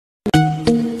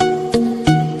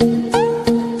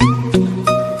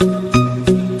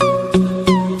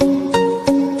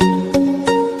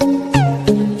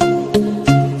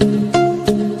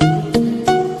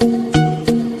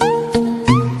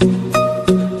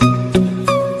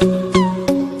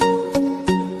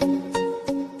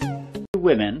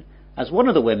as one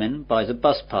of the women buys a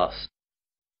bus pass.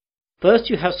 First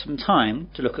you have some time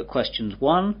to look at questions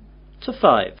 1 to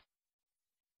 5.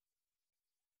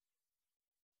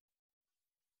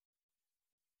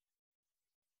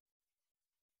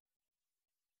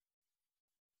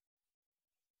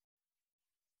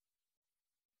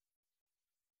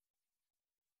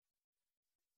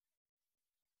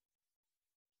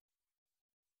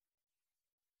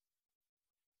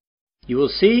 You will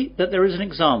see that there is an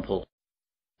example.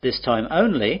 This time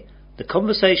only, the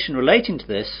conversation relating to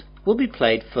this will be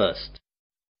played first.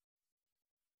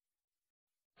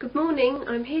 Good morning,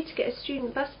 I'm here to get a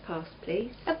student bus pass,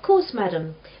 please. Of course,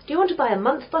 madam. Do you want to buy a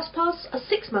month bus pass, a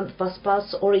 6-month bus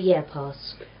pass or a year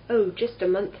pass? Oh, just a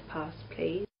month pass,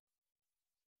 please.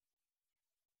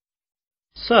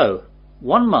 So,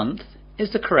 1 month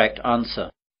is the correct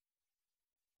answer.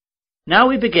 Now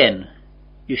we begin.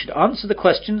 You should answer the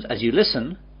questions as you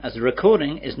listen, as the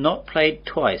recording is not played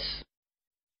twice.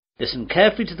 Listen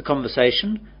carefully to the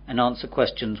conversation and answer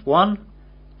questions 1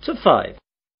 to 5.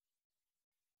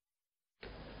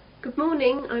 Good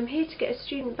morning, I'm here to get a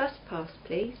student bus pass,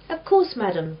 please. Of course,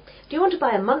 madam. Do you want to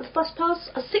buy a month bus pass,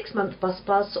 a 6-month bus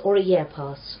pass or a year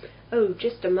pass? Oh,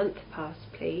 just a month pass,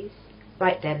 please.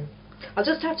 Right then. I'll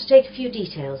just have to take a few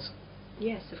details.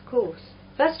 Yes, of course.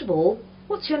 First of all,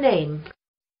 what's your name?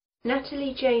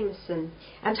 Natalie Jameson.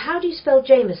 And how do you spell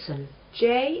Jameson?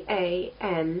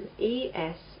 Jameson.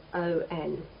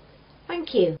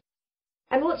 Thank you.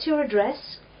 And what's your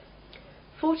address?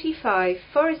 45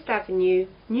 Forest Avenue,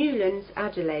 Newlands,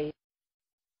 Adelaide.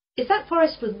 Is that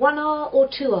Forest with 1 R or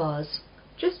 2 R's?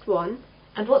 Just one.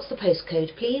 And what's the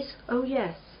postcode, please? Oh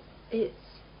yes,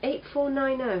 it's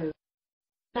 8490.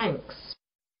 Thanks.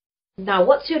 Now,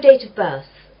 what's your date of birth,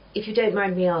 if you don't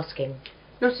mind me asking?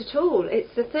 Not at all.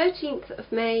 It's the 13th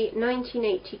of May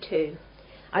 1982.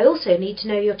 I also need to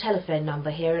know your telephone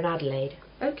number here in Adelaide.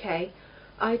 OK.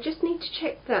 I just need to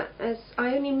check that, as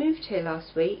I only moved here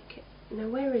last week. Now,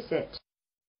 where is it?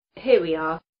 Here we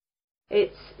are.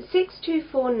 It's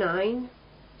 6249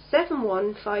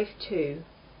 7152.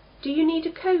 Do you need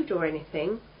a code or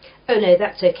anything? Oh no,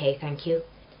 that's okay, thank you.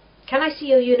 Can I see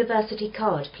your university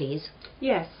card, please?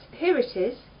 Yes, here it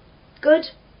is.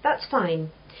 Good, that's fine.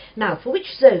 Now, for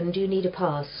which zone do you need a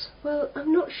pass? Well,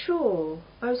 I'm not sure.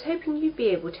 I was hoping you'd be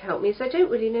able to help me, as I don't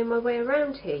really know my way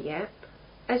around here yet.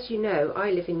 As you know,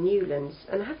 I live in Newlands,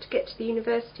 and I have to get to the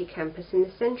university campus in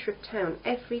the centre of town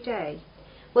every day.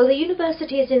 Well, the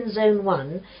university is in Zone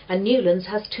 1, and Newlands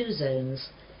has 2 zones.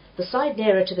 The side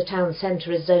nearer to the town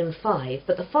centre is Zone 5,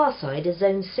 but the far side is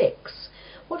Zone 6.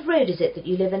 What road is it that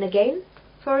you live in again?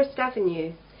 Forest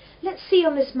Avenue. Let's see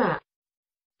on this map.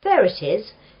 There it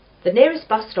is. The nearest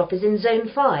bus stop is in Zone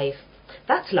 5.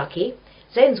 That's lucky.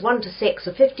 Zones 1 to 6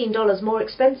 are $15 more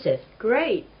expensive.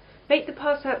 Great. Make the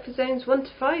pass out for zones 1 to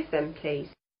 5 then, please.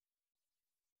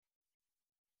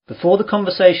 Before the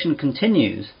conversation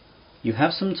continues, you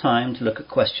have some time to look at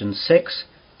questions 6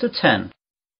 to 10.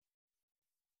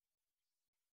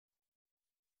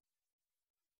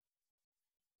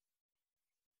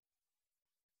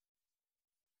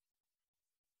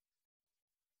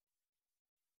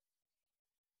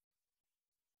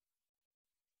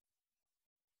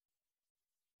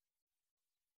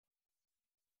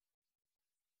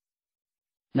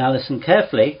 Now listen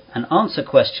carefully and answer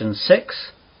questions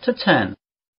 6 to 10.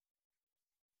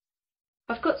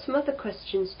 I've got some other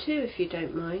questions too, if you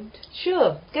don't mind.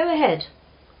 Sure, go ahead.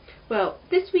 Well,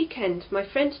 this weekend my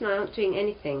friend and I aren't doing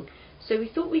anything, so we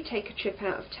thought we'd take a trip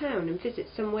out of town and visit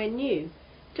somewhere new.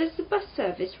 Does the bus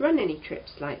service run any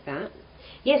trips like that?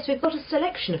 Yes, we've got a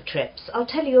selection of trips. I'll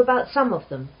tell you about some of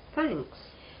them. Thanks.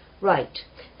 Right.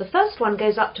 The first one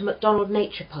goes up to MacDonald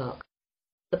Nature Park.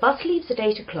 The bus leaves at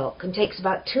 8 o'clock and takes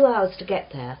about 2 hours to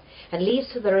get there, and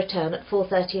leaves for the return at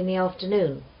 4:30 in the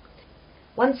afternoon.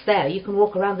 Once there, you can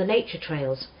walk around the nature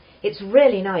trails. It's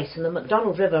really nice, and the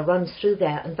MacDonald River runs through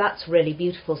there, and that's really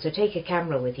beautiful, so take a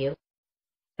camera with you.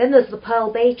 Then there's the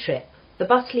Pearl Bay trip. The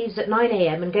bus leaves at 9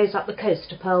 a.m. and goes up the coast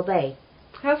to Pearl Bay.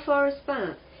 How far is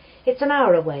that? It's an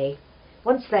hour away.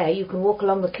 Once there, you can walk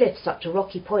along the cliffs up to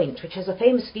Rocky Point, which has a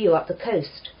famous view up the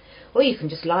coast. Or you can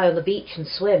just lie on the beach and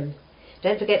swim.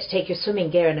 Don't forget to take your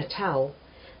swimming gear and a towel.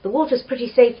 The water's pretty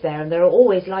safe there, and there are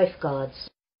always lifeguards.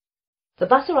 The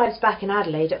bus arrives back in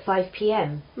Adelaide at 5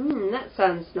 p.m. That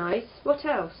sounds nice. What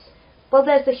else? Well,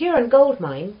 there's the Huron Gold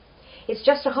Mine. It's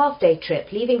just a half-day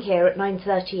trip, leaving here at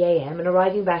 9:30 a.m. and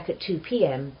arriving back at 2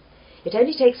 p.m. It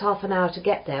only takes half an hour to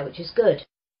get there, which is good.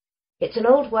 It's an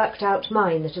old worked-out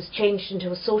mine that has changed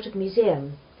into a sort of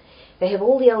museum. They have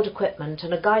all the old equipment,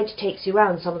 and a guide takes you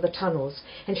round some of the tunnels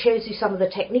and shows you some of the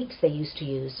techniques they used to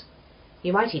use.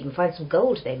 You might even find some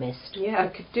gold they missed. Yeah, I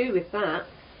could do with that.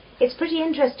 It's pretty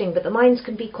interesting, but the mines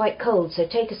can be quite cold, so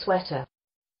take a sweater.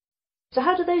 So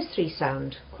how do those 3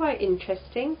 sound? Quite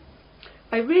interesting.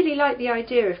 I really like the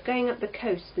idea of going up the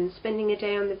coast and spending a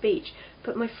day on the beach,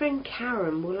 but my friend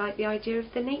Karen will like the idea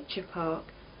of the nature park.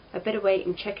 I better wait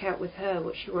and check out with her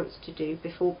what she wants to do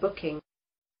before booking.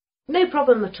 No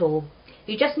problem at all.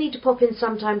 You just need to pop in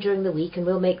sometime during the week and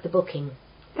we'll make the booking.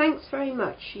 Thanks very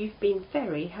much. You've been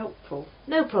very helpful.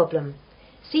 No problem.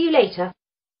 See you later.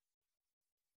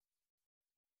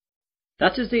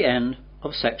 That is the end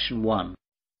of section 1.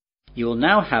 You will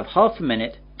now have half a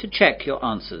minute to check your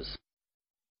answers.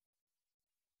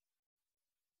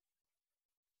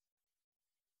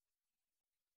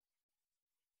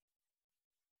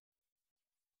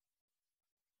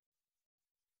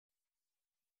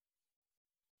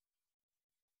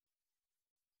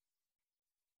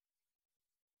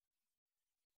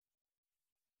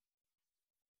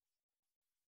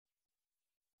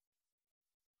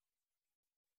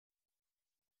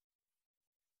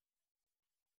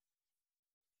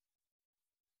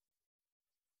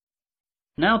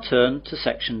 Now turn to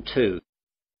section 2.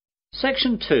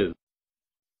 Section 2.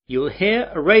 You will hear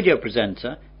a radio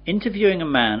presenter interviewing a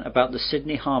man about the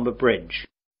Sydney Harbour Bridge.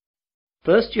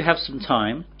 First you have some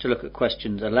time to look at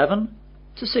questions 11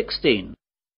 to 16.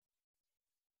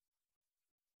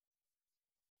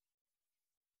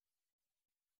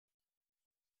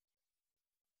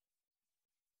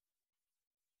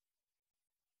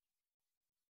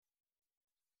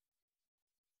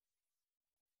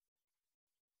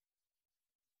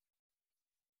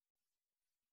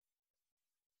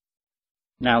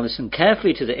 Now listen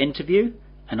carefully to the interview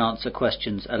and answer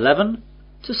questions 11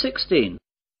 to 16.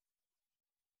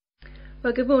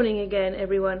 Well, good morning again,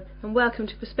 everyone, and welcome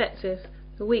to Perspectives,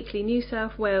 the weekly New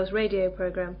South Wales radio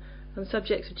programme on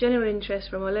subjects of general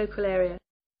interest from our local area.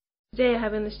 Today I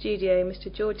have in the studio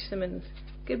Mr. George Simmons.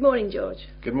 Good morning, George.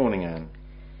 Good morning, Anne.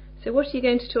 So what are you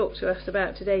going to talk to us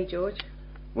about today, George?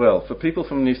 Well, for people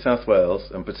from New South Wales,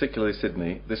 and particularly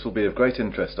Sydney, this will be of great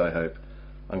interest, I hope.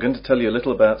 I'm going to tell you a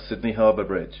little about Sydney Harbour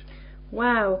Bridge.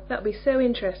 Wow, that'll be so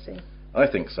interesting. I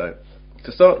think so.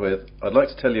 To start with, I'd like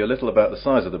to tell you a little about the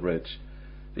size of the bridge.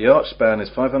 The arch span is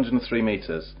 503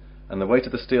 metres, and the weight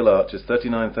of the steel arch is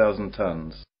 39,000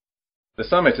 tonnes. The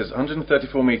summit is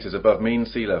 134 metres above mean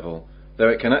sea level, though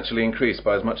it can actually increase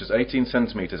by as much as 18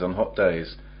 centimetres on hot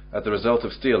days, as the result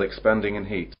of steel expanding in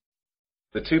heat.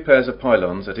 The 2 pairs of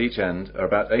pylons at each end are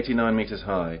about 89 metres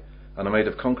high, and are made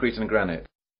of concrete and granite.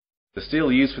 The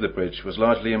steel used for the bridge was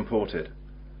largely imported.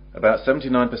 About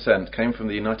 79% came from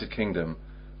the United Kingdom,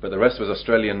 but the rest was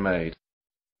Australian-made.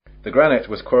 The granite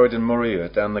was quarried in Moruya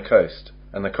down the coast,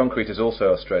 and the concrete is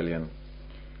also Australian.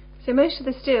 So most of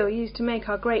the steel used to make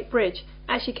our great bridge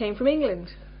actually came from England?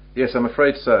 Yes, I'm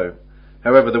afraid so.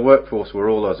 However, the workforce were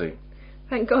all Aussie.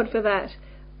 Thank God for that.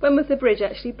 When was the bridge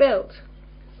actually built?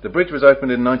 The bridge was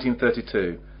opened in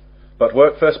 1932, but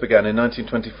work first began in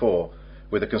 1924,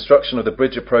 with the construction of the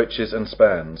bridge approaches and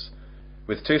spans,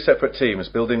 with 2 separate teams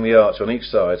building the arch on each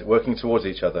side, working towards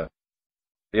each other.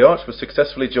 The arch was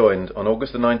successfully joined on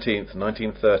August the 19th,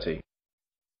 1930.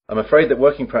 I'm afraid that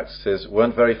working practices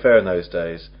weren't very fair in those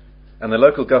days, and the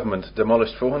local government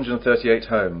demolished 438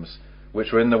 homes,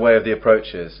 which were in the way of the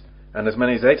approaches, and as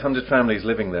many as 800 families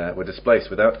living there were displaced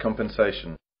without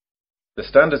compensation. The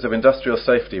standards of industrial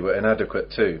safety were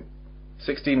inadequate too.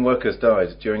 16 workers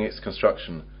died during its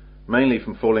construction, mainly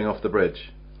from falling off the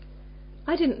bridge.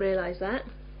 I didn't realise that.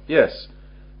 Yes.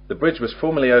 The bridge was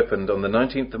formally opened on the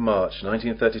 19th of March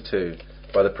 1932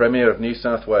 by the Premier of New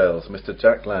South Wales, Mr.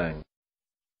 Jack Lang.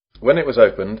 When it was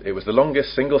opened, it was the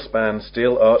longest single-span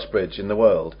steel arch bridge in the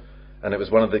world, and it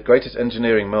was one of the greatest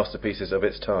engineering masterpieces of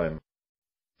its time.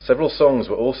 Several songs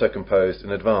were also composed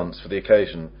in advance for the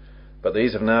occasion, but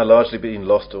these have now largely been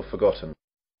lost or forgotten.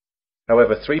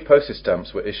 However, 3 postage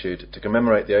stamps were issued to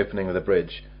commemorate the opening of the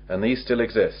bridge, and these still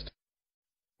exist.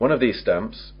 One of these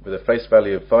stamps, with a face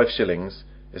value of 5 shillings,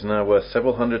 is now worth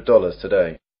several $100s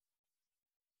today.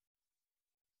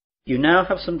 You now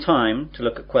have some time to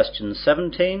look at questions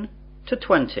 17 to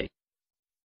 20.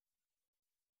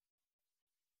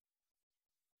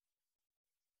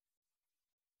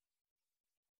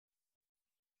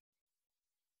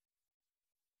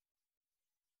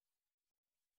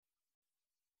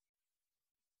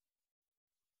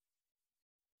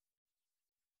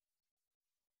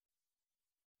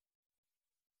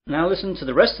 Now listen to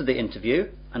the rest of the interview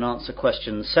and answer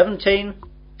questions 17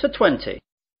 to 20.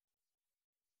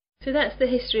 So that's the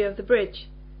history of the bridge.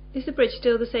 Is the bridge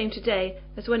still the same today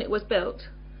as when it was built?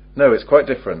 No, it's quite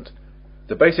different.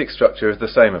 The basic structure is the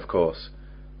same, of course.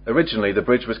 Originally, the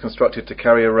bridge was constructed to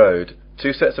carry a road,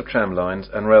 2 sets of tram lines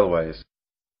and railways.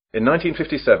 In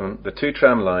 1957, the 2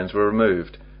 tram lines were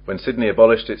removed when Sydney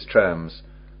abolished its trams,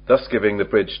 thus giving the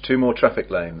bridge 2 more traffic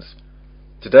lanes.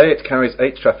 Today it carries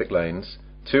 8 traffic lanes,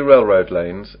 2 railroad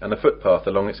lanes and a footpath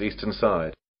along its eastern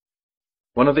side.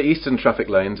 One of the eastern traffic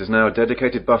lanes is now a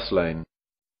dedicated bus lane.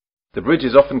 The bridge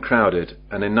is often crowded,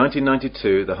 and in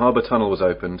 1992 the harbour tunnel was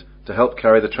opened to help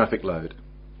carry the traffic load.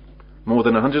 More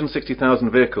than 160,000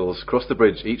 vehicles cross the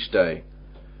bridge each day.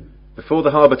 Before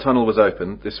the harbour tunnel was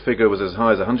opened, this figure was as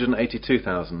high as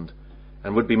 182,000,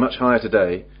 and would be much higher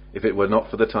today if it were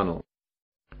not for the tunnel.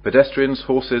 Pedestrians,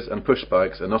 horses and push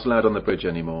bikes are not allowed on the bridge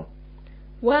anymore.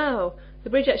 Wow, the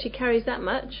bridge actually carries that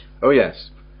much? Oh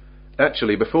yes.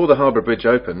 Actually, before the harbour bridge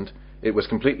opened, it was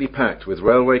completely packed with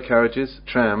railway carriages,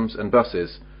 trams and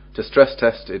buses to stress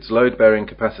test its load-bearing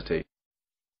capacity.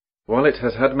 While it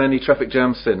has had many traffic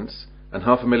jams since, and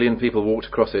 500,000 people walked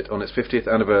across it on its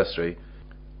 50th anniversary,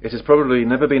 it has probably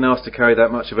never been asked to carry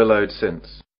that much of a load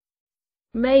since.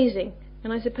 Amazing.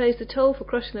 And I suppose the toll for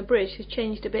crossing the bridge has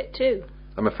changed a bit too.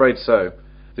 I'm afraid so.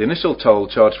 The initial toll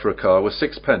charged for a car was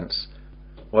 6 pence,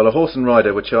 while a horse and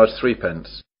rider were charged 3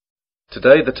 pence.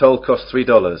 Today the toll costs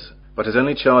 $3, but is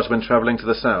only charged when travelling to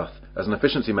the south as an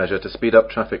efficiency measure to speed up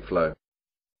traffic flow.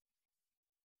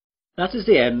 That is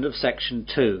the end of section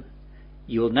 2.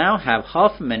 You will now have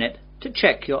half a minute to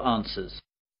check your answers.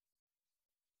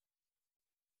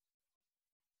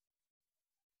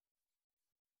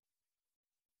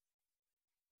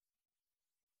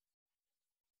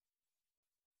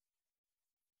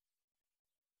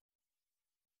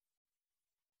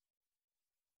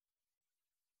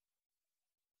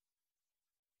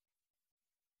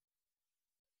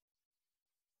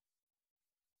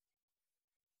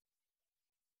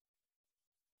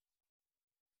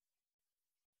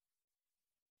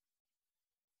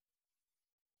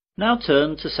 Now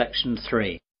turn to section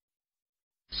 3.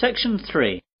 Section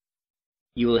 3.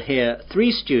 You will hear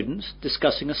 3 students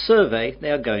discussing a survey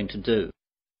they are going to do.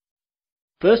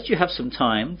 First, you have some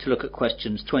time to look at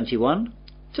questions 21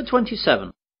 to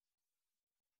 27.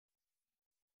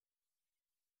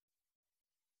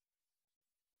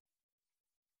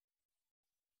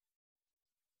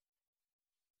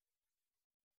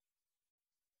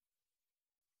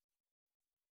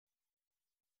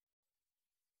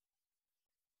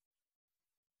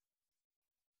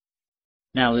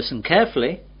 Now listen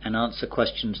carefully and answer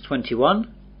questions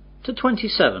 21 to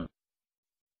 27.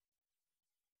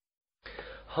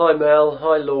 Hi Mel,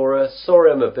 hi Laura, sorry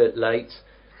I'm a bit late.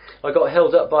 I got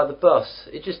held up by the bus,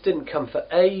 it just didn't come for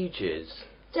ages.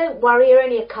 Don't worry, you're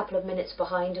only a couple of minutes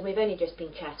behind and we've only just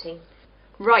been chatting.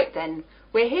 Right then,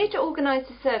 we're here to organise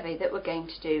the survey that we're going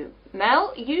to do.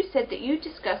 Mel, you said that you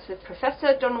discussed with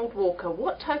Professor Donald Walker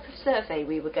what type of survey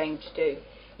we were going to do.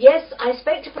 Yes, I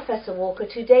spoke to Professor Walker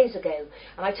 2 days ago,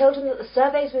 and I told him that the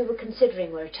surveys we were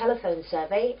considering were a telephone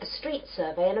survey, a street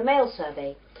survey and a mail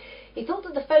survey. He thought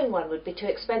that the phone one would be too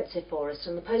expensive for us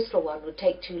and the postal one would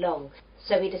take too long,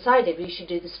 so he decided we should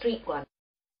do the street one.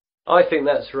 I think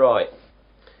that's right.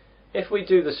 If we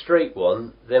do the street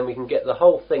one, then we can get the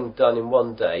whole thing done in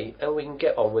one day and we can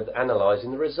get on with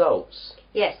analysing the results.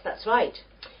 Yes, that's right.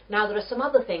 Now there are some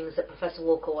other things that Professor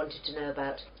Walker wanted to know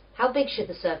about. How big should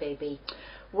the survey be?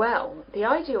 Well, the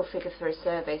ideal figure for a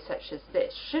survey such as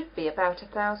this should be about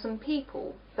 1,000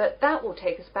 people, but that will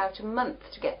take us about a month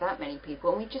to get that many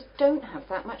people, and we just don't have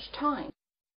that much time.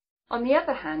 On the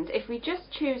other hand, if we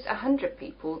just choose 100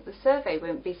 people, the survey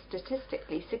won't be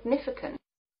statistically significant.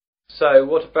 So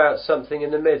what about something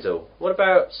in the middle? What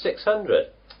about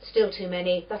 600? Still too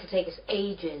many. That'll take us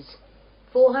ages.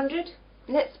 400?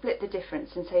 Let's split the difference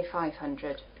and say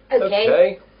 500.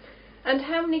 Okay. And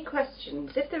how many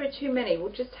questions? If there are too many,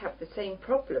 we'll just have the same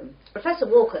problem. Professor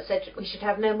Walker said we should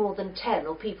have no more than 10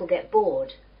 or people get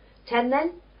bored. 10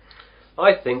 then?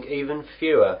 I think even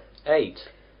fewer. 8.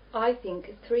 I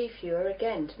think 3 fewer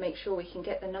again to make sure we can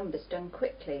get the numbers done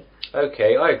quickly.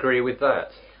 OK, I agree with that.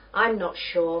 I'm not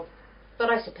sure, but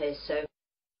I suppose so.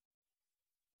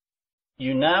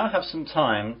 You now have some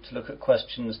time to look at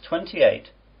questions 28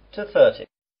 to 30.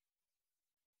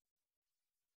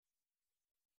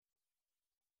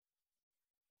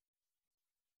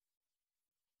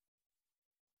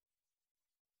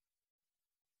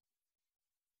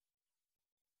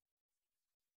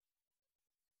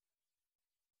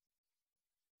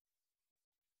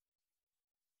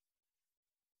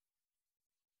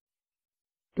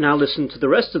 Now listen to the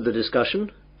rest of the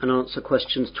discussion and answer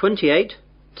questions 28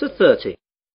 to 30.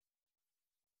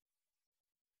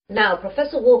 Now,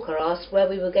 Professor Walker asked where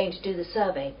we were going to do the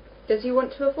survey. Does he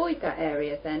want to avoid that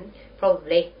area then?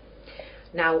 Probably.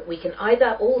 Now, we can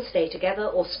either all stay together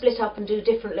or split up and do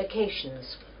different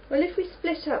locations. Well, if we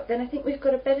split up, then I think we've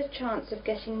got a better chance of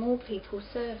getting more people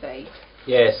surveyed.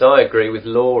 Yes, I agree with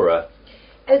Laura.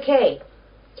 OK.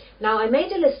 Now, I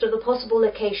made a list of the possible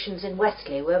locations in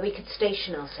Wesley where we could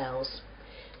station ourselves.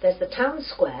 There's the town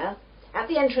square, at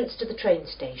the entrance to the train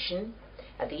station,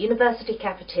 at the university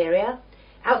cafeteria,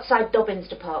 outside Dobbin's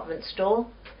department store,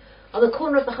 on the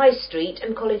corner of the High Street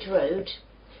and College Road,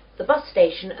 the bus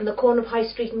station and the corner of High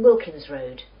Street and Wilkins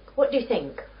Road. What do you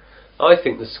think? I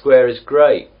think the square is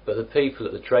great, but the people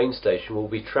at the train station will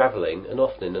be travelling and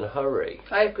often in a hurry.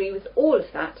 I agree with all of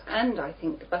that, and I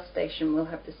think the bus station will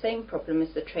have the same problem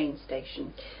as the train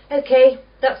station. OK,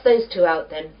 that's those two out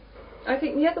then. I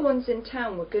think the other ones in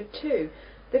town were good too.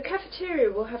 The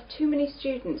cafeteria will have too many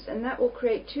students, and that will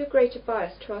create too great a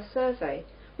bias to our survey.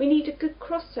 We need a good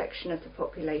cross-section of the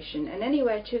population, and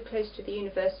anywhere too close to the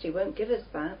university won't give us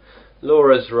that.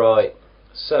 Laura's right.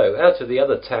 So, out of the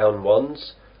other town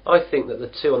ones, I think that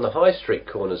the two on the High Street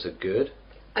corners are good.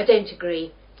 I don't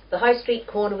agree. The High Street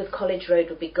corner with College Road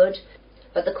would be good,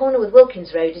 but the corner with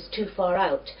Wilkins Road is too far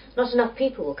out. Not enough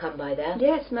people will come by there.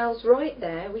 Yes, Mel's right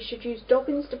there. We should use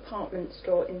Dobbin's department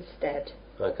store instead.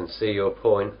 I can see your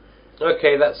point.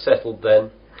 OK, that's settled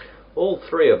then. All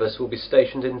three of us will be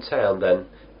stationed in town then,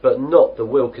 but not the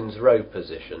Wilkins Road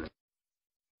position.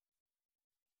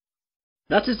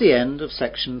 That is the end of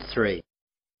section 3.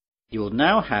 You will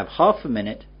now have half a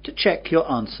minute to check your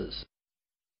answers.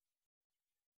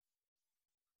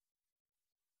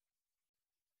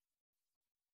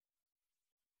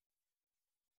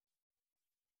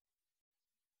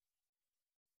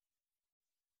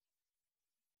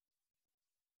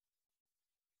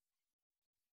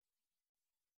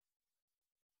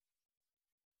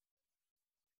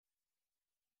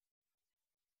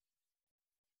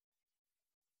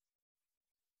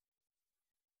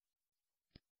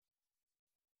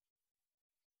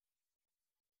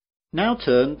 Now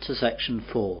turn to section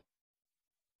 4.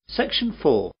 Section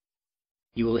 4.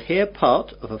 You will hear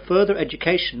part of a further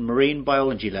education marine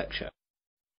biology lecture.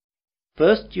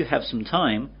 First, you have some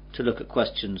time to look at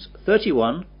questions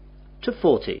 31 to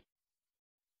 40.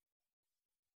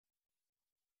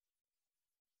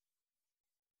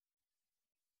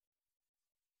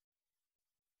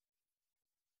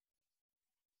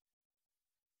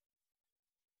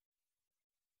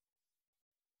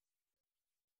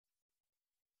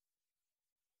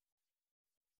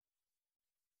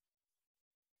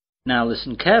 Now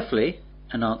listen carefully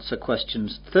and answer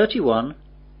questions 31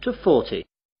 to 40.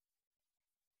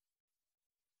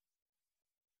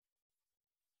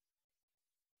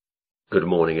 Good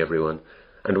morning everyone,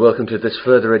 and welcome to this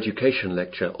further education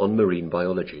lecture on marine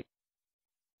biology.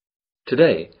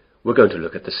 Today we're going to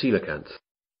look at the coelacanth.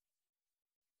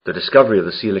 The discovery of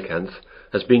the coelacanth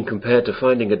has been compared to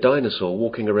finding a dinosaur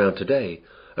walking around today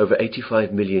over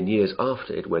 85 million years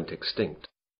after it went extinct.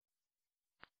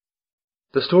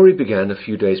 The story began a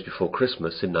few days before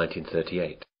Christmas in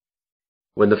 1938,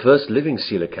 when the first living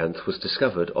coelacanth was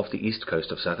discovered off the east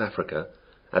coast of South Africa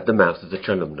at the mouth of the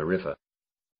Chalumna River.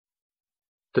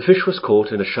 The fish was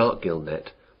caught in a shark gill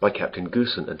net by Captain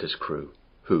Goosen and his crew,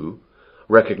 who,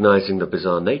 recognizing the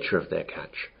bizarre nature of their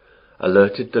catch,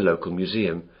 alerted the local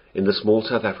museum in the small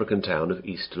South African town of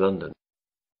East London.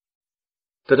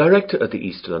 The director of the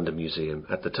East London Museum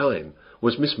at the time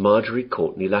was Miss Marjorie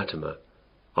Courtney Latimer,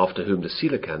 after whom the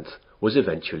coelacanth was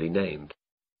eventually named.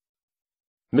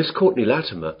 Miss Courtney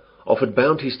Latimer offered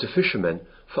bounties to fishermen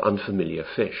for unfamiliar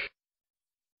fish.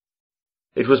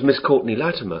 It was Miss Courtney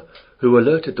Latimer who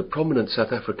alerted the prominent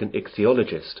South African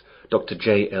ichthyologist Dr.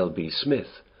 J.L.B.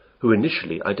 Smith, who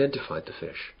initially identified the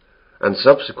fish, and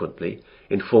subsequently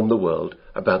informed the world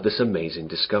about this amazing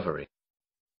discovery.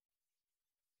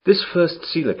 This first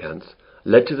coelacanth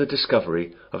led to the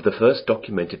discovery of the first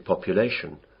documented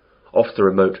population off the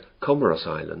remote Comoros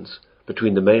Islands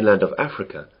between the mainland of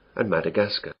Africa and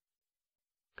Madagascar.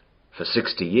 For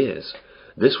 60 years,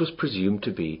 this was presumed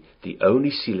to be the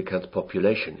only coelacanth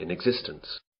population in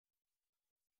existence.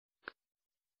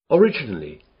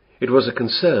 Originally, it was a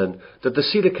concern that the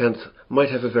coelacanth might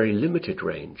have a very limited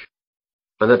range,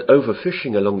 and that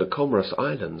overfishing along the Comoros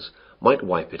Islands might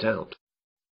wipe it out.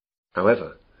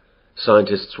 However,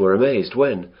 scientists were amazed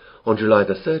when, on July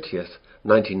 30th,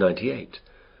 1998,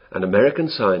 an American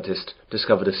scientist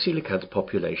discovered a coelacanth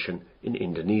population in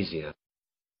Indonesia.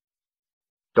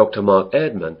 Dr. Mark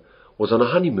Erdman was on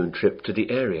a honeymoon trip to the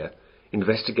area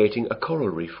investigating a coral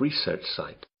reef research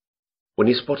site when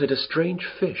he spotted a strange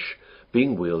fish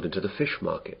being wheeled into the fish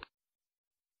market.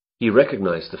 He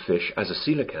recognized the fish as a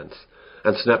coelacanth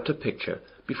and snapped a picture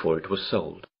before it was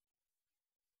sold.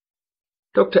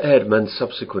 Dr. Erdmann's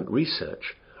subsequent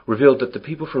research revealed that the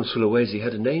people from Sulawesi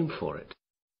had a name for it: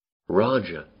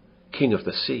 Raja, King of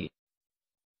the Sea.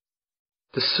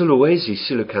 The Sulawesi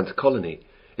coelacanth colony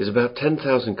is about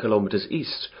 10,000 kilometers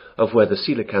east of where the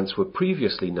coelacanths were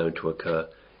previously known to occur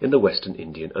in the western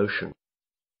Indian Ocean.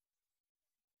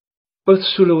 Both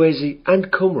Sulawesi and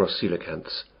Comoros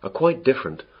coelacanths are quite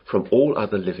different from all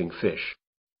other living fish,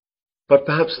 but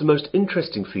perhaps the most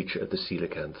interesting feature of the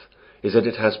coelacanth is that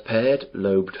it has paired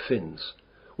lobed fins,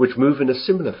 which move in a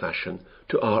similar fashion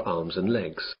to our arms and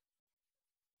legs.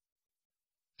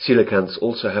 Coelacanths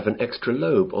also have an extra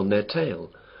lobe on their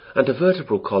tail and a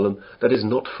vertebral column that is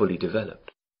not fully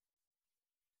developed.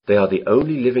 They are the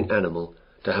only living animal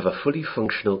to have a fully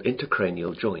functional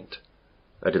intercranial joint,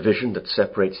 a division that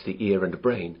separates the ear and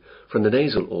brain from the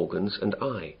nasal organs and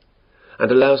eye,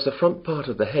 and allows the front part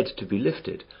of the head to be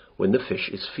lifted when the fish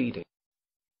is feeding.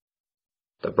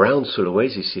 The brown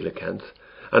Sulawesi coelacanth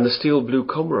and the steel blue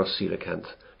Comoros coelacanth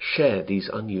share these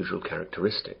unusual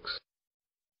characteristics.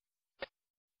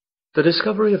 The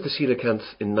discovery of the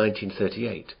coelacanth in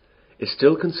 1938 is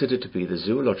still considered to be the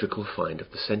zoological find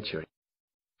of the century.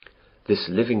 This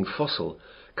living fossil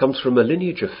comes from a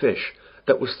lineage of fish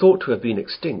that was thought to have been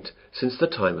extinct since the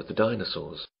time of the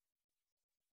dinosaurs.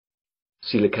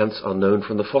 Coelacanths are known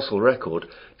from the fossil record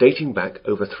dating back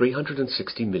over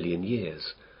 360 million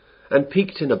years, and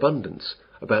peaked in abundance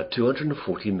about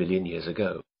 240 million years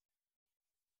ago.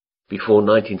 Before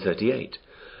 1938,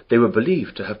 they were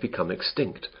believed to have become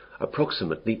extinct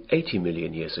approximately 80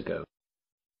 million years ago,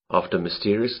 after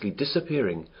mysteriously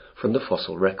disappearing from the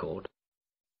fossil record.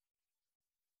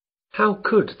 How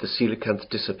could the coelacanth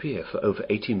disappear for over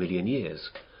 80 million years,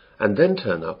 and then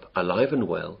turn up alive and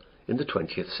well in the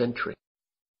 20th century?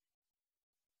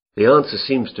 The answer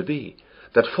seems to be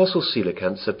that fossil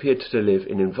coelacanths appeared to live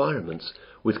in environments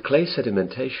with clay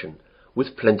sedimentation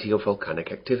with plenty of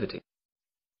volcanic activity.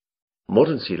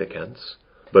 Modern coelacanths,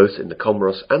 both in the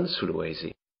Comoros and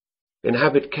Sulawesi,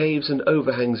 inhabit caves and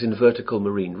overhangs in vertical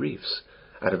marine reefs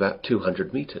at about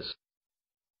 200 meters,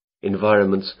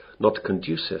 environments not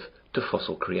conducive to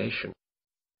fossil creation.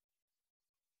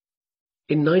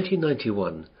 In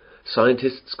 1991,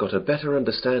 scientists got a better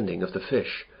understanding of the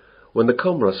fish when the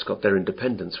Comoros got their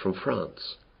independence from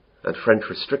France, and French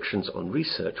restrictions on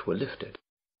research were lifted.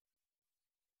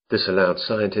 This allowed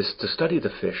scientists to study the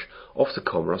fish off the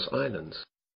Comoros Islands.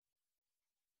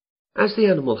 As the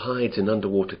animal hides in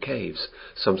underwater caves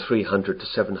some 300 to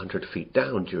 700 feet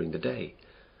down during the day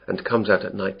and comes out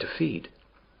at night to feed,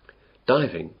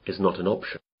 diving is not an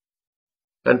option,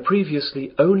 and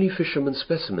previously only fishermen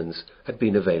specimens had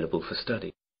been available for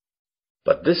study.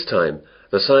 But this time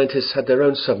the scientists had their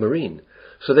own submarine,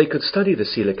 so they could study the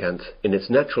coelacanth in its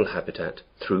natural habitat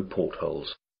through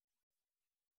portholes.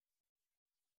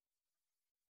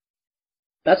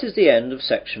 That is the end of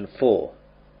section 4.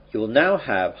 You will now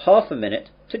have half a minute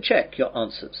to check your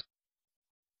answers.